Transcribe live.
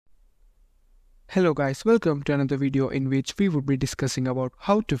Hello guys, welcome to another video in which we would be discussing about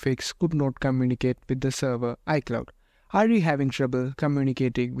how to fix could not communicate with the server iCloud. Are you having trouble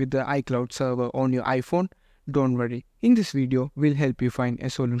communicating with the iCloud server on your iPhone? Don't worry, in this video we'll help you find a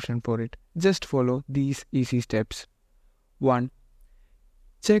solution for it. Just follow these easy steps. 1.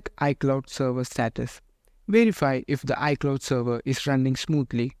 Check iCloud server status. Verify if the iCloud server is running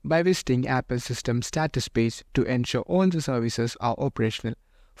smoothly by visiting Apple's system status page to ensure all the services are operational.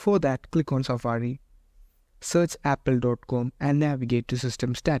 For that, click on Safari, search apple.com and navigate to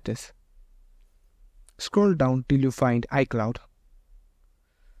System Status. Scroll down till you find iCloud.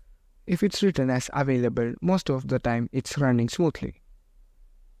 If it's written as available, most of the time it's running smoothly.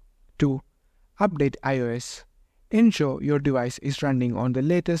 2. Update iOS. Ensure your device is running on the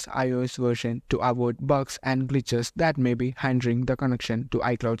latest iOS version to avoid bugs and glitches that may be hindering the connection to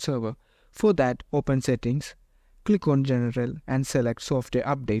iCloud server. For that, open Settings. Click on General and select Software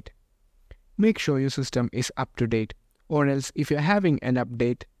Update. Make sure your system is up to date, or else if you're having an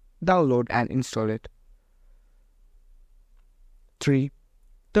update, download and install it. 3.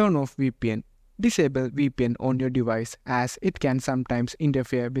 Turn off VPN. Disable VPN on your device as it can sometimes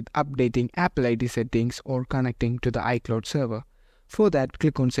interfere with updating Apple ID settings or connecting to the iCloud server. For that,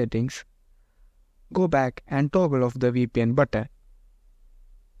 click on Settings. Go back and toggle off the VPN button.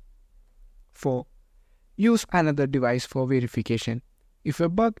 4. Use another device for verification. If a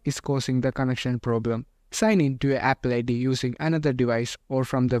bug is causing the connection problem, sign in to your Apple ID using another device or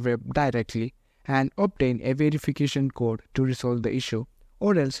from the web directly and obtain a verification code to resolve the issue,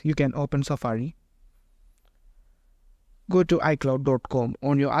 or else you can open Safari. Go to iCloud.com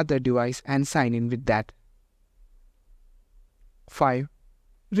on your other device and sign in with that. 5.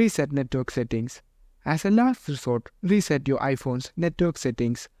 Reset network settings. As a last resort, reset your iPhone's network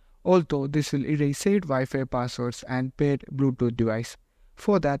settings, although this will erase saved Wi-Fi passwords and paired Bluetooth device.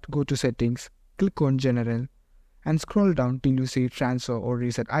 For that, go to Settings, click on General, and scroll down till you see Transfer or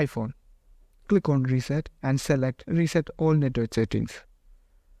Reset iPhone. Click on Reset and select Reset all network settings.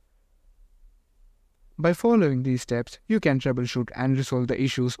 By following these steps, you can troubleshoot and resolve the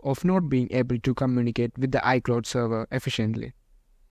issues of not being able to communicate with the iCloud server efficiently.